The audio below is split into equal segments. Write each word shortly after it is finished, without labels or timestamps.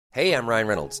Hey, I'm Ryan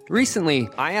Reynolds. Recently,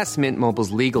 I asked Mint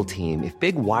Mobile's legal team if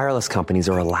big wireless companies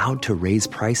are allowed to raise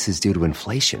prices due to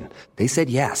inflation. They said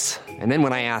yes. And then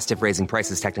when I asked if raising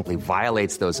prices technically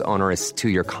violates those onerous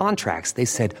two-year contracts, they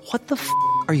said, "What the f***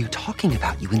 are you talking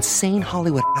about, you insane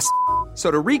Hollywood ass?" So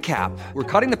to recap, we're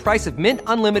cutting the price of Mint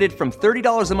Unlimited from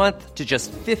 $30 a month to just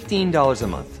 $15 a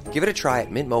month. Give it a try at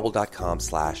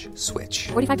mintmobile.com/switch.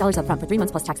 $45 up front for 3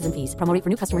 months plus taxes and fees. Promo rate for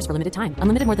new customers for limited time.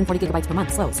 Unlimited more than 40 gigabytes per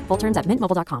month. Slows full terms at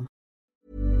mintmobile.com.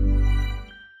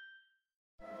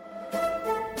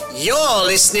 You're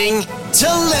listening to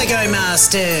Lego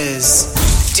Masters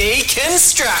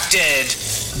Deconstructed.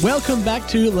 Welcome back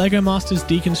to Lego Masters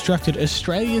Deconstructed,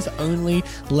 Australia's only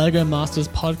Lego Masters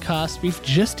podcast. We've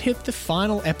just hit the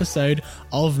final episode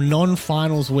of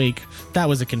non-finals week. That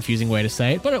was a confusing way to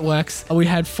say it, but it works. We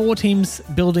had 4 teams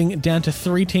building down to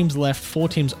 3 teams left, 4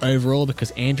 teams overall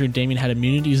because Andrew and Damien had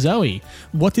immunity. Zoe,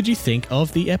 what did you think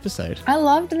of the episode? I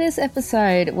loved this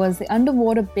episode. It was the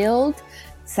underwater build.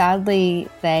 Sadly,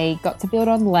 they got to build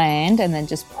on land and then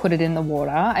just put it in the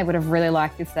water. I would have really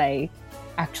liked if they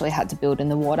actually had to build in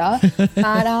the water.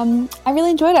 But I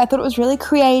really enjoyed it. I thought it was really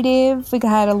creative. We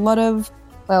had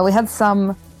we had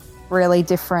some really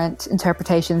different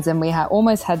interpretations and we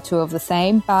almost had 2 of the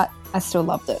same, but I still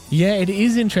loved it. Yeah, it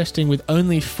is interesting with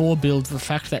only 4 builds, the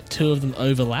fact that 2 of them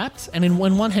overlapped. And on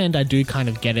one hand, I do kind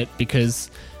of get it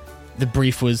because the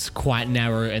brief was quite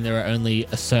narrow and there are only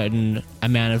a certain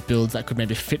amount of builds that could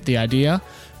maybe fit the idea.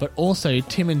 But also,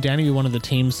 Tim and Danny were one of the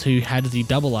teams who had the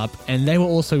double up, and they were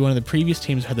also one of the previous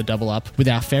teams who had the double up with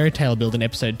our fairy tale build in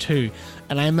episode 2.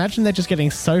 And I imagine they're just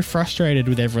getting so frustrated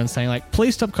with everyone saying, like,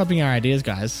 please stop copying our ideas,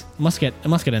 guys. It must get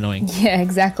annoying. Yeah,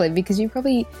 exactly. Because you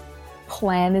probably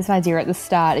plan this idea at the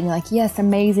start and you're like, yes,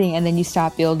 amazing. And then you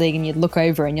start building and you look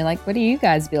over and you're like, what are you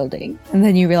guys building? And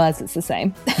then you realize it's the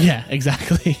same. Yeah,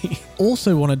 exactly.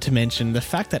 Also wanted to mention the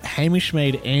fact that Hamish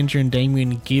made Andrew and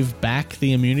Damien give back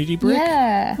the immunity brick.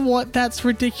 Yeah. What? That's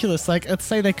ridiculous. Like, let's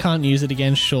say they can't use it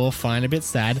again. Sure, fine, a bit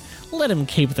sad. Let them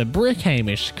keep the brick,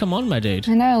 Hamish. Come on, my dude.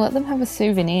 I know, let them have a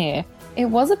souvenir. It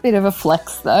was a bit of a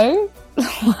flex though.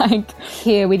 Like,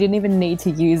 here, we didn't even need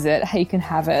to use it. Hey, you can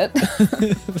have it.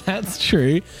 That's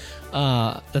true.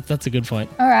 That's a good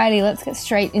point. Alrighty, let's get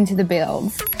straight into the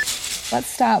builds. Let's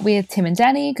start with Tim and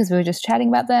Danny because we were just chatting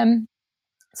about them.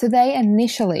 So they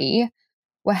initially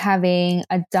were having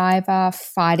a diver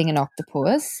fighting an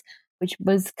octopus, which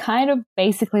was kind of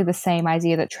basically the same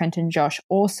idea that Trent and Josh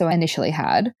also initially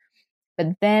had. But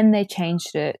then they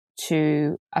changed it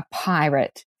to a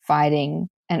pirate fighting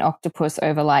an octopus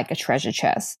over like a treasure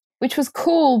chest, which was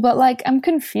cool, but like I'm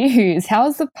confused. How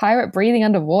is the pirate breathing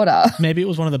underwater? Maybe it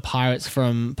was one of the pirates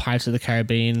from Pirates of the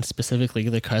Caribbean, specifically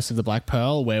The Curse of the Black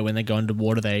Pearl, where when they go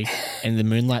underwater, they in the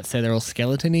moonlight say they're all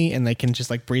skeleton-y and they can just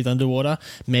like breathe underwater.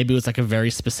 Maybe it was like a very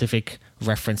specific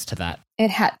reference to that. It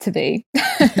had to be.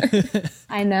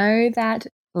 I know that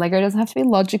Lego doesn't have to be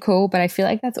logical, but I feel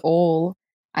like that's all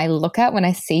I look at when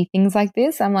I see things like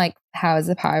this. I'm like, how is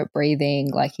the pirate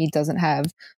breathing? Like, he doesn't have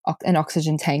an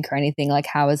oxygen tank or anything. Like,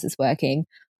 how is this working?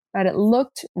 But it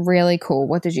looked really cool.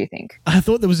 What did you think? I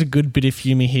thought there was a good bit of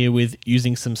humour here with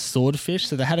using some swordfish.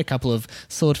 So they had a couple of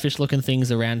swordfish-looking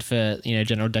things around for,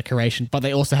 general decoration, but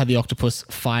they also had the octopus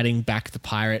fighting back the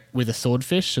pirate with a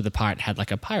swordfish. So the pirate had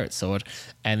like a pirate sword,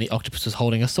 and the octopus was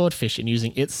holding a swordfish and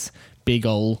using its big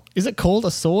old, is it called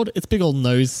a sword? It's big old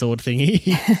nose sword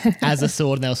thingy as a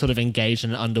sword, and they were sort of engaged in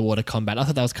an underwater combat. I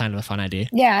thought that was kind of a fun idea.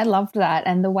 Yeah, I loved that.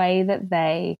 And the way that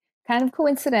they kind of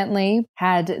coincidentally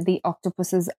had the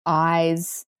octopus's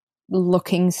eyes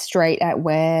looking straight at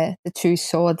where the 2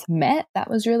 swords met. That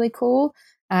was really cool.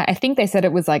 I think they said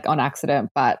it was like on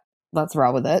accident, but let's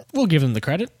roll with it. We'll give them the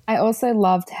credit. I also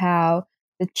loved how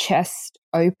the chest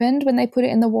opened when they put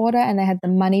it in the water and they had the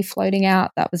money floating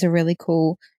out. That was a really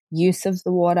cool use of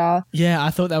the water. Yeah, I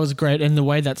thought that was great. And the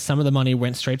way that some of the money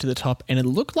went straight to the top, and it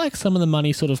looked like some of the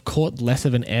money sort of caught less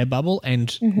of an air bubble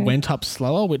and went up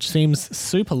slower, which seems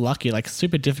super lucky, like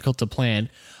super difficult to plan.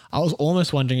 I was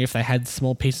almost wondering if they had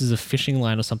small pieces of fishing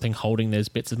line or something holding those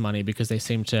bits of money because they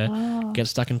seemed to get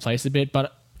stuck in place a bit.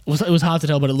 But it was hard to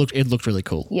tell, but it looked really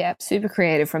cool. Yeah, super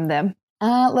creative from them.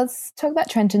 Let's talk about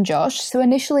Trent and Josh. So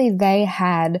initially they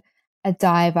had a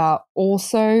diver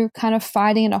also kind of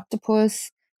fighting an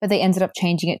octopus, but they ended up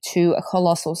changing it to a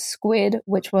colossal squid,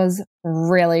 which was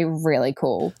really, really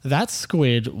cool. That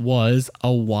squid was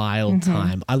a wild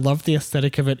time. I loved the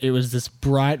aesthetic of it. It was this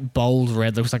bright, bold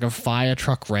red. It was like a fire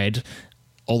truck red,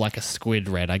 or like a squid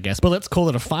red, I guess. But let's call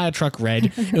it a fire truck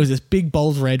red. It was this big,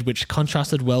 bold red, which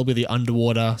contrasted well with the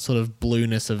underwater sort of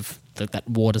blueness of that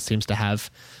water seems to have.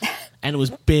 and it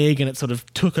was big and it sort of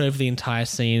took over the entire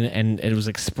scene and it was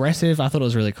expressive. I thought it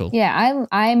was really cool. Yeah,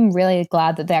 I'm really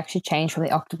glad that they actually changed from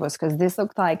the octopus because this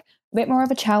looked like a bit more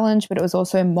of a challenge, but it was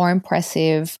also more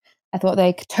impressive. I thought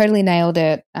they totally nailed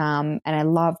it, and I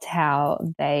loved how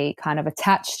they kind of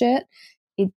attached it.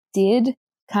 It did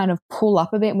kind of pull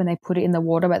up a bit when they put it in the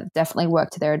water, but it definitely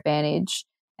worked to their advantage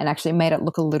and actually made it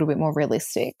look a little bit more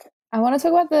realistic. I want to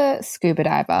talk about the scuba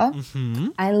diver. Mm-hmm.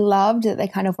 I loved that they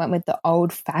kind of went with the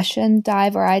old-fashioned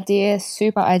diver idea,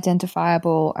 super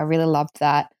identifiable. I really loved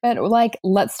that. But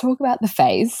let's talk about the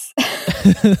face.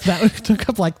 That took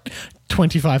up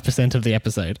 25% of the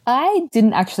episode. I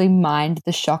didn't actually mind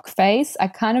the shock face. I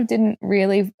kind of didn't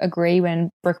really agree when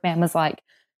Brickman was like,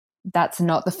 that's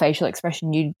not the facial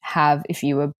expression you'd have if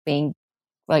you were being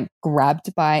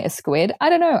grabbed by a squid. I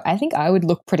don't know. I think I would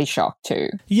look pretty shocked too.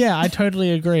 Yeah, I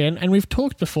totally agree. And we've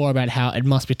talked before about how it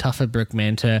must be tough for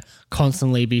Brickman to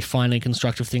constantly be finding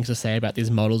constructive things to say about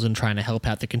these models and trying to help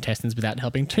out the contestants without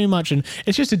helping too much. And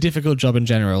it's just a difficult job in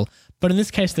general. But in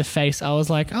this case, the face, I was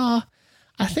like,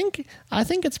 I think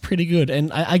it's pretty good.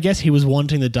 And I guess he was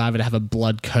wanting the diver to have a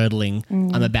blood-curdling,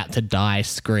 I'm about to die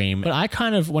scream.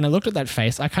 But when I looked at that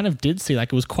face, I kind of did see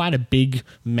it was quite a big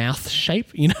mouth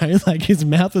shape, his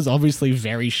mouth was obviously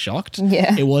very shocked.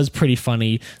 Yeah. It was pretty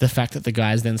funny, the fact that the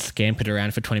guys then scampered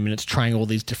around for 20 minutes trying all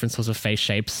these different sorts of face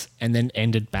shapes and then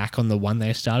ended back on the one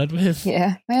they started with.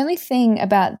 Yeah. My only thing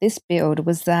about this build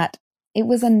was that it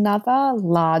was another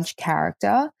large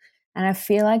character. And I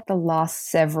feel like the last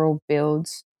several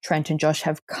builds, Trent and Josh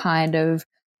have kind of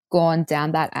gone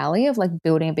down that alley of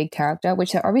building a big character,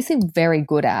 which they're obviously very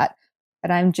good at.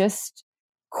 But I'm just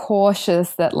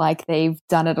cautious that they've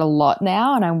done it a lot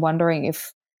now. And I'm wondering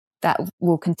if that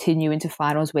will continue into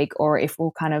finals week or if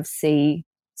we'll kind of see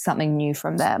something new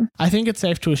from them. I think it's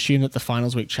safe to assume that the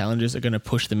finals week challenges are going to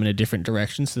push them in a different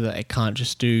direction so that they can't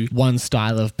just do one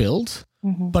style of build.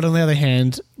 Mm-hmm. But on the other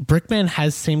hand, Brickman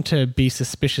has seemed to be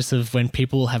suspicious of when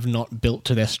people have not built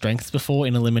to their strengths before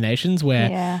in eliminations,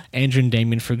 where Andrew and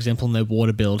Damien, for example, in their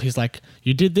water build, he's like,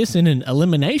 you did this in an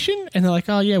elimination? And they're like,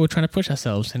 oh yeah, we're trying to push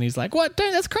ourselves. And he's like, what?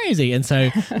 Don't, that's crazy. And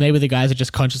so maybe the guys are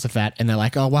just conscious of that and they're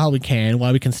like, oh, while we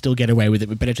can still get away with it,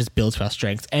 we better just build to our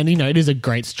strengths. And it is a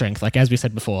great strength. As we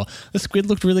said before, the squid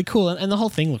looked really cool and the whole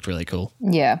thing looked really cool.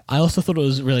 Yeah. I also thought it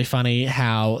was really funny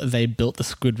how they built the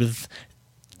squid with...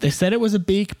 They said it was a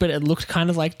beak, but it looked kind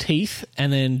of like teeth.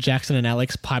 And then Jackson and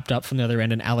Alex piped up from the other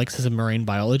end, and Alex has a marine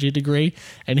biology degree.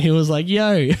 And he was like,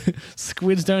 yo,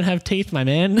 squids don't have teeth, my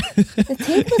man. The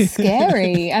teeth were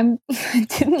scary. I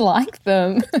didn't like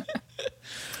them.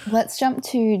 Let's jump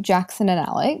to Jackson and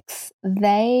Alex.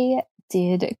 They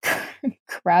did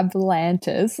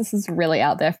Crablantis. This is really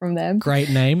out there from them.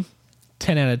 Great name.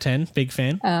 10 out of 10. Big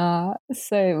fan.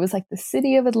 So it was the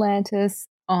city of Atlantis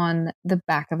on the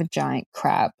back of a giant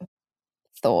crab.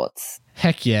 Thoughts?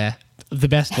 Heck yeah. The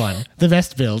best one. The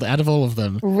best build out of all of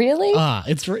them. Really?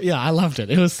 I loved it.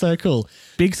 It was so cool.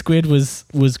 Big Squid was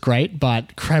great,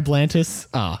 but Crablantis,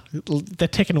 they're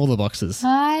ticking all the boxes.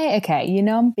 Okay,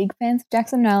 I'm big fans of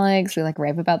Jackson and Alex. We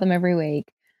rave about them every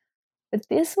week. But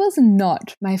this was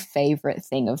not my favorite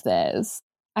thing of theirs.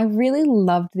 I really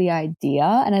loved the idea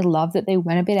and I loved that they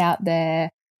went a bit out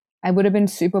there. I would have been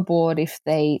super bored if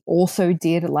they also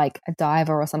did a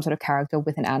diver or some sort of character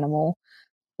with an animal.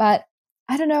 But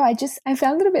I don't know. I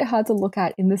found it a bit hard to look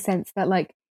at in the sense that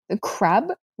the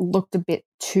crab looked a bit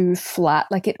too flat.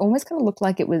 It almost kind of looked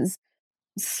like it was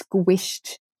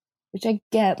squished, which I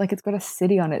get. It's got a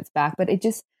city on its back, but it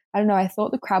just, I don't know. I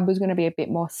thought the crab was going to be a bit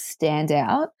more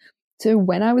standout. So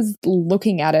when I was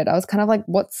looking at it, I was kind of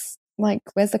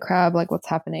where's the crab? What's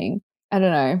happening? I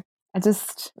don't know. It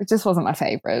just wasn't my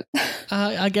favorite.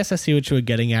 I guess I see what you were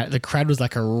getting at. The crab was a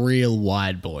real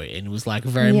wide boy and it was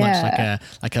very much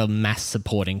like a mass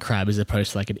supporting crab as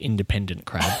opposed to an independent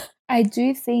crab. I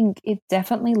do think it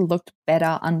definitely looked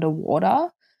better underwater.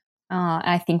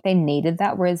 I think they needed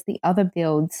that, whereas the other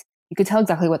builds, you could tell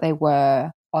exactly what they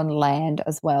were on land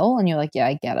as well. And you're like, yeah,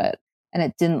 I get it. And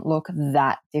it didn't look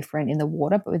that different in the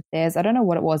water. But with theirs, I don't know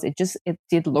what it was. It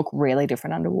did look really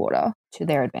different underwater to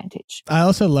their advantage. I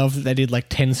also love that they did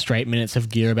 10 straight minutes of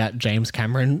gear about James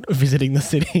Cameron visiting the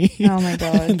city. Oh my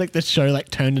God. And the show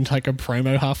turned into a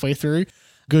promo halfway through.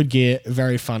 Good gear,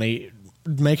 very funny.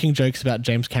 Making jokes about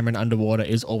James Cameron underwater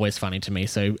is always funny to me.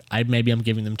 So maybe I'm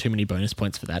giving them too many bonus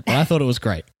points for that. But I thought it was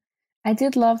great. I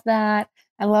did love that.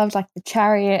 I loved the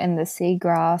chariot and the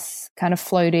seagrass kind of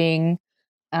floating.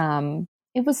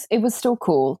 It was still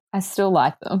cool. I still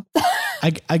like them.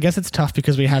 I guess it's tough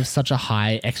because we have such a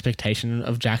high expectation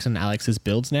of Jackson and Alex's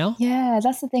builds now. Yeah,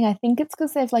 that's the thing. I think it's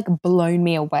because they've blown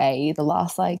me away the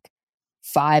last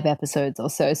 5 episodes or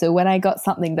so. So when I got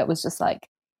something that was just like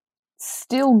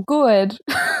still good,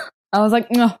 I was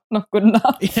like, no, not good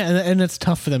enough. Yeah, and it's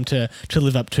tough for them to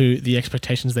live up to the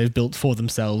expectations they've built for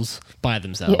themselves by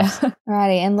themselves. Yeah.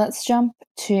 Alrighty, and let's jump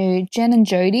to Jen and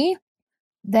Jody.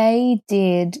 They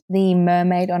did the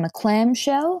mermaid on a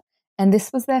clamshell, and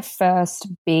this was their first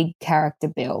big character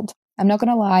build. I'm not going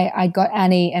to lie, I got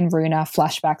Annie and Runa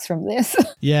flashbacks from this.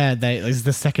 Yeah, this is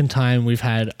the second time we've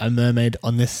had a mermaid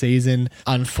on this season.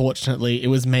 Unfortunately, it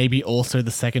was maybe also the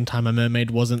second time a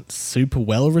mermaid wasn't super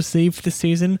well received this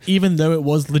season, even though it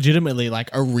was legitimately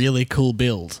like a really cool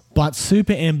build. But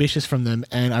super ambitious from them,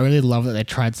 and I really love that they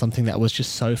tried something that was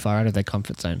just so far out of their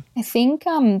comfort zone. I think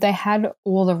they had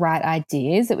all the right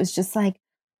ideas. It was just like,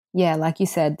 yeah, like you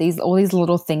said, all these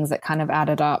little things that kind of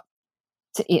added up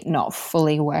to it not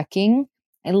fully working.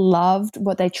 I loved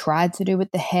what they tried to do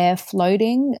with the hair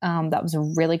floating. That was a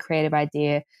really creative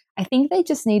idea. I think they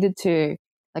just needed to,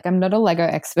 like, I'm not a Lego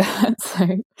expert,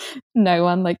 so no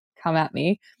one like come at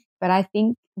me, but I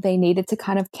think they needed to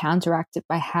kind of counteract it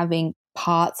by having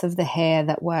parts of the hair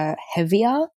that were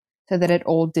heavier so that it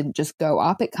all didn't just go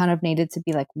up. It kind of needed to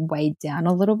be like weighed down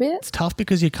a little bit. It's tough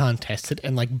because you can't test it,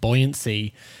 and like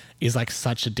buoyancy is like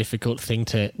such a difficult thing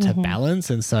to balance.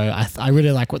 And so I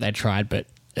really like what they tried, but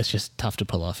it's just tough to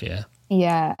pull off, yeah.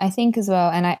 Yeah, I think as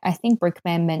well, and I think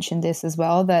Brickman mentioned this as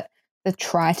well, that the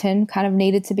Triton kind of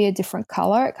needed to be a different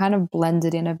color. It kind of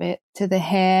blended in a bit to the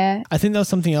hair. I think that was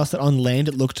something else that on land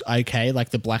it looked okay, like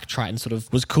the black Triton sort of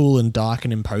was cool and dark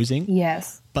and imposing.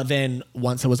 Yes. But then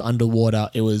once it was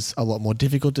underwater, it was a lot more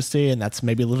difficult to see, and that's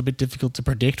maybe a little bit difficult to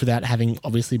predict without having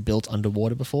obviously built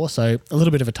underwater before. So a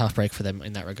little bit of a tough break for them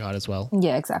in that regard as well.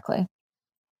 Yeah, exactly.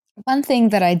 One thing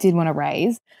that I did want to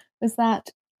raise was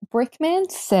that Brickman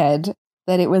said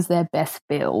that it was their best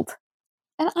build.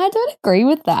 And I don't agree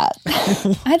with that.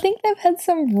 I think they've had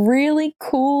some really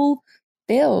cool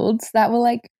builds that were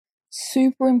like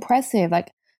super impressive.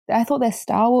 Like I thought their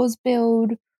Star Wars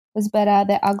build was better.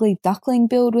 Their Ugly Duckling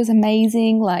build was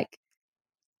amazing. Like,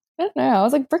 I don't know. I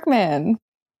was like, Brickman,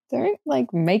 don't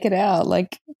like make it out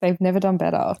like they've never done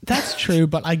better. That's true,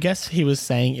 but I guess he was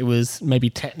saying it was maybe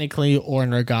technically or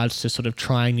in regards to sort of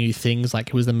trying new things, like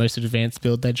it was the most advanced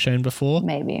build they'd shown before.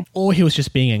 Maybe. Or he was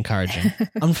just being encouraging.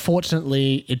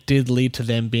 Unfortunately, it did lead to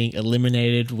them being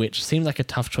eliminated, which seemed like a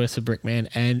tough choice for Brickman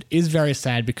and is very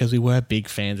sad because we were big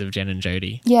fans of Jen and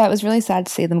Jody. Yeah, it was really sad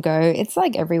to see them go. It's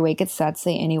like every week it's sad to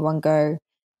see anyone go,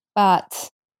 but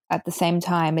at the same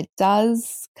time, it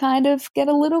does kind of get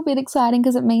a little bit exciting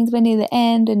because it means we're near the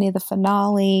end and near the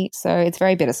finale. So it's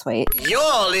very bittersweet.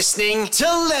 You're listening to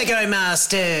Lego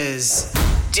Masters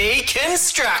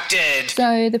Deconstructed.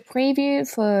 So the preview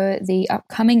for the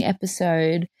upcoming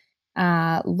episode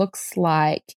looks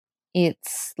like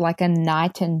it's like a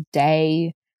night and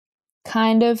day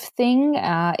kind of thing.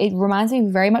 It reminds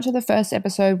me very much of the first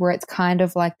episode where it's kind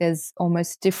of like there's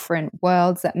almost different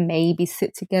worlds that maybe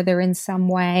sit together in some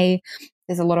way.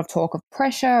 There's a lot of talk of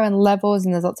pressure and levels,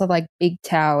 and there's lots of like big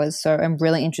towers. So I'm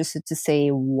really interested to see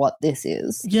what this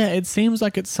is. Yeah, it seems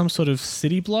like it's some sort of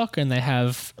city block and they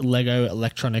have Lego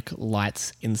electronic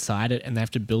lights inside it and they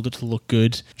have to build it to look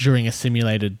good during a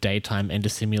simulated daytime and a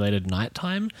simulated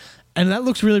nighttime. And that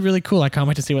looks really, really cool. I can't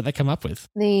wait to see what they come up with.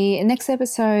 The next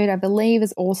episode, I believe,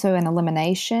 is also an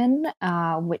elimination,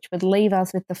 which would leave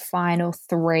us with the final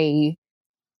 3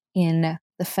 in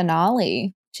the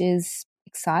finale, which is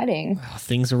exciting. Oh,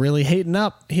 things are really heating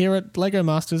up here at Lego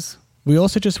Masters. We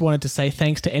also just wanted to say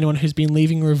thanks to anyone who's been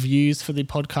leaving reviews for the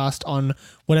podcast on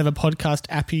whatever podcast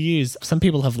app you use. Some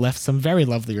people have left some very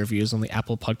lovely reviews on the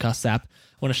Apple Podcasts app. I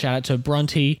want to shout out to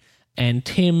Bronte and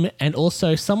Tim, and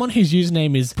also someone whose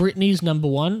username is Britney's number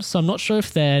 1. So I'm not sure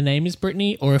if their name is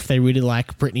Britney or if they really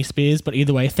like Britney Spears, but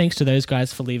either way, thanks to those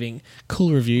guys for leaving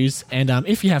cool reviews. And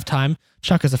if you have time,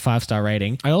 chuck us a 5-star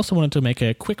rating. I also wanted to make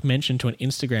a quick mention to an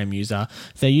Instagram user.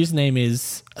 Their username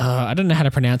is, I don't know how to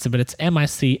pronounce it, but it's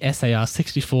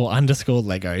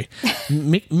MICSAR64_Lego.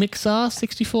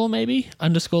 Mixar64 maybe,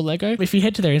 _Lego. If you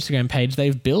head to their Instagram page,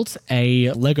 they've built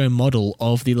a Lego model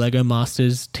of the Lego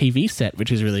Masters TV set,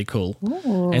 which is really cool.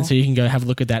 Ooh. And so you can go have a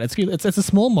look at that. It's a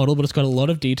small model, but it's got a lot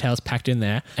of details packed in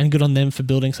there, and good on them for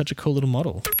building such a cool little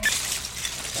model.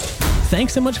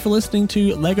 Thanks so much for listening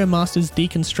to Lego Masters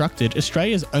Deconstructed,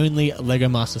 Australia's only Lego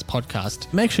Masters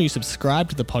podcast. Make sure you subscribe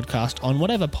to the podcast on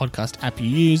whatever podcast app you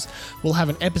use. We'll have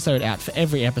an episode out for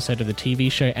every episode of the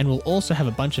TV show, and we'll also have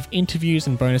a bunch of interviews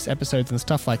and bonus episodes and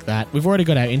stuff like that. We've already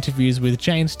got our interviews with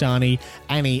Jane Starney,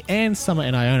 Annie, and Summer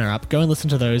and Iona up. Go and listen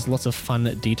to those. Lots of fun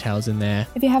details in there.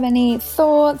 If you have any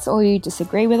thoughts or you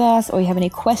disagree with us or you have any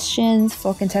questions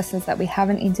for contestants that we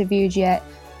haven't interviewed yet,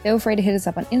 feel free to hit us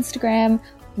up on Instagram.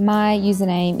 My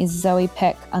username is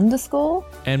ZoePeck_.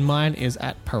 And mine is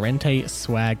at Parente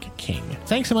Swag King.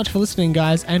 Thanks so much for listening,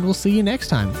 guys, and we'll see you next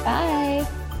time. Bye.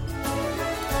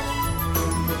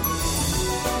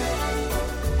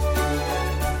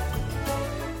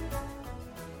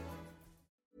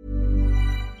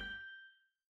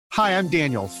 Hi, I'm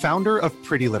Daniel, founder of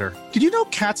Pretty Litter. Did you know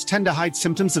cats tend to hide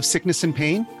symptoms of sickness and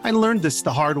pain? I learned this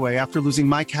the hard way after losing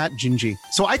my cat, Gingy.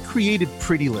 So I created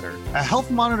Pretty Litter, a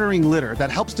health monitoring litter that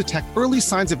helps detect early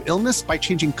signs of illness by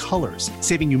changing colors,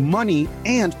 saving you money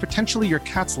and potentially your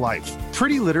cat's life.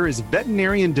 Pretty Litter is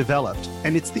veterinarian developed,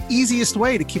 and it's the easiest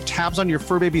way to keep tabs on your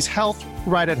fur baby's health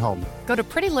right at home. Go to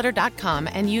prettylitter.com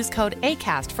and use code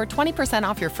ACAST for 20%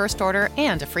 off your first order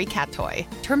and a free cat toy.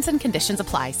 Terms and conditions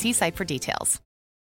apply. See site for details.